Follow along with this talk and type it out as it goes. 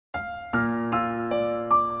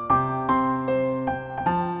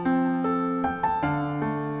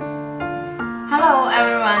Hello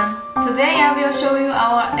everyone, today I will show you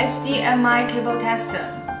our HDMI cable tester,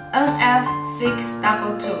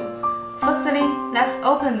 NF-622. Firstly, let's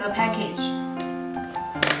open the package.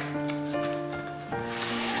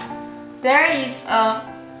 There is a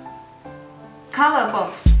color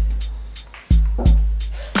box,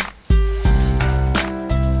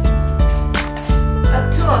 a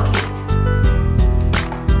toolkit,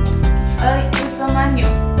 a user manual,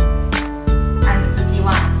 and the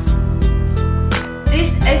device.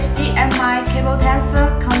 This HDMI cable tester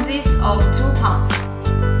consists of two parts,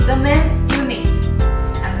 the main unit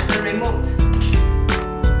and the remote.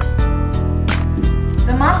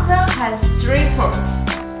 The master has three ports: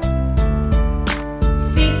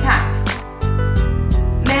 C-type,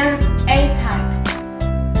 main A-type,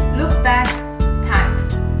 look-back type.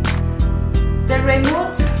 The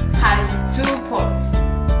remote has two ports,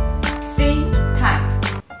 C-type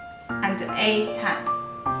and A-type.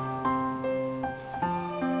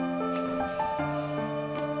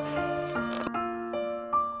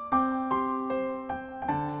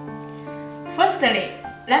 Firstly,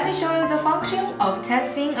 let me show you the function of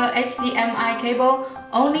testing a HDMI cable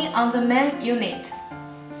only on the main unit.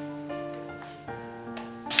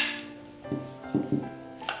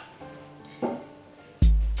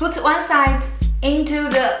 Put one side into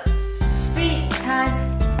the C-type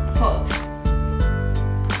port,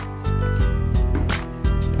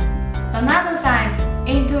 another side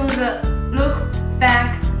into the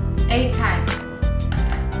look-back A-type.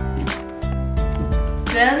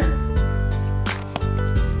 Then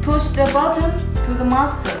push the button to the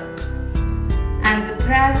master and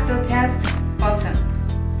press the test button.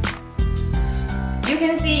 You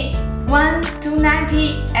can see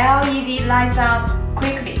 1290 LED lights up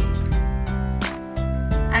quickly,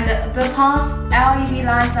 and the pulse LED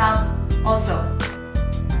lights up also.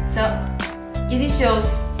 So it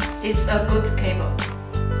shows it's a good cable.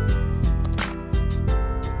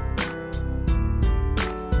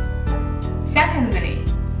 Secondly,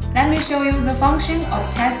 let me show you the function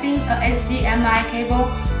of testing a HDMI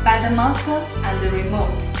cable by the master and the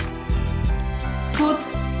remote. Put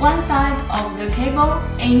one side of the cable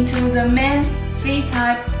into the main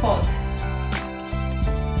C-type port.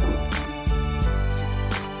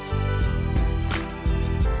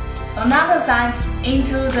 Another side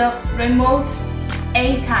into the remote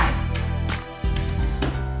A-type.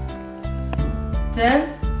 Then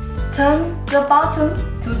turn the button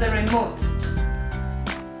to the remote.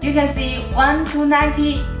 You can see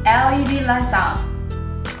 1290 LED lights up.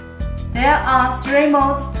 There are three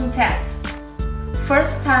modes to test.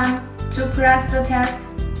 First time, to press the test,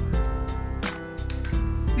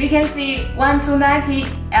 we can see 1290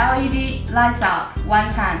 LED lights up one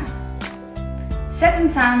time.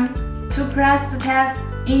 Second time, to press the test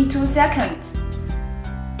in 2 seconds,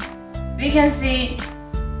 we can see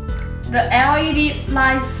the LED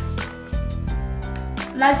lights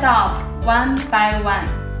up one by one.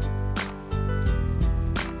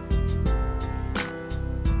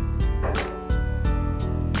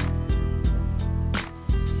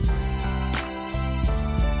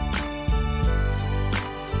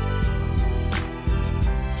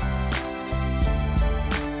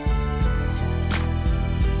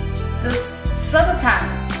 The third time,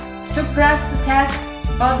 to press the test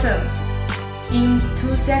button in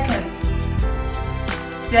 2 seconds.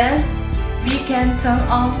 Then we can turn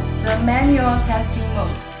on the manual testing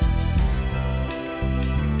mode.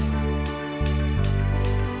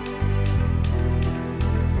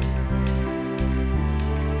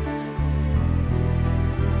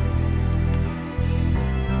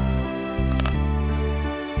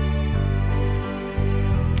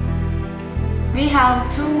 We have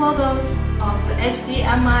two models of the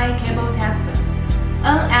HDMI cable tester,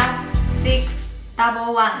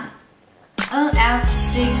 NF-611,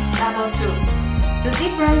 NF-622. The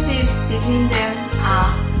differences between them are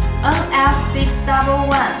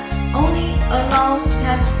NF-611 only allows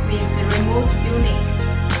test with the remote unit.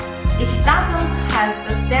 It doesn't have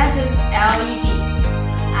the status LED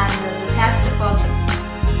and the test button.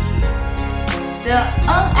 The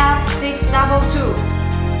NF-622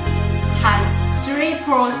 has three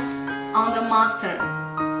ports on the master.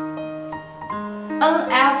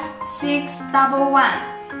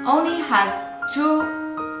 NF-611 only has two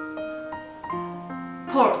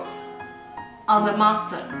ports on the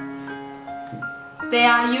master. They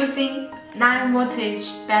are using 9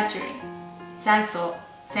 voltage battery. That's all.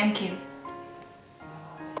 Thank you.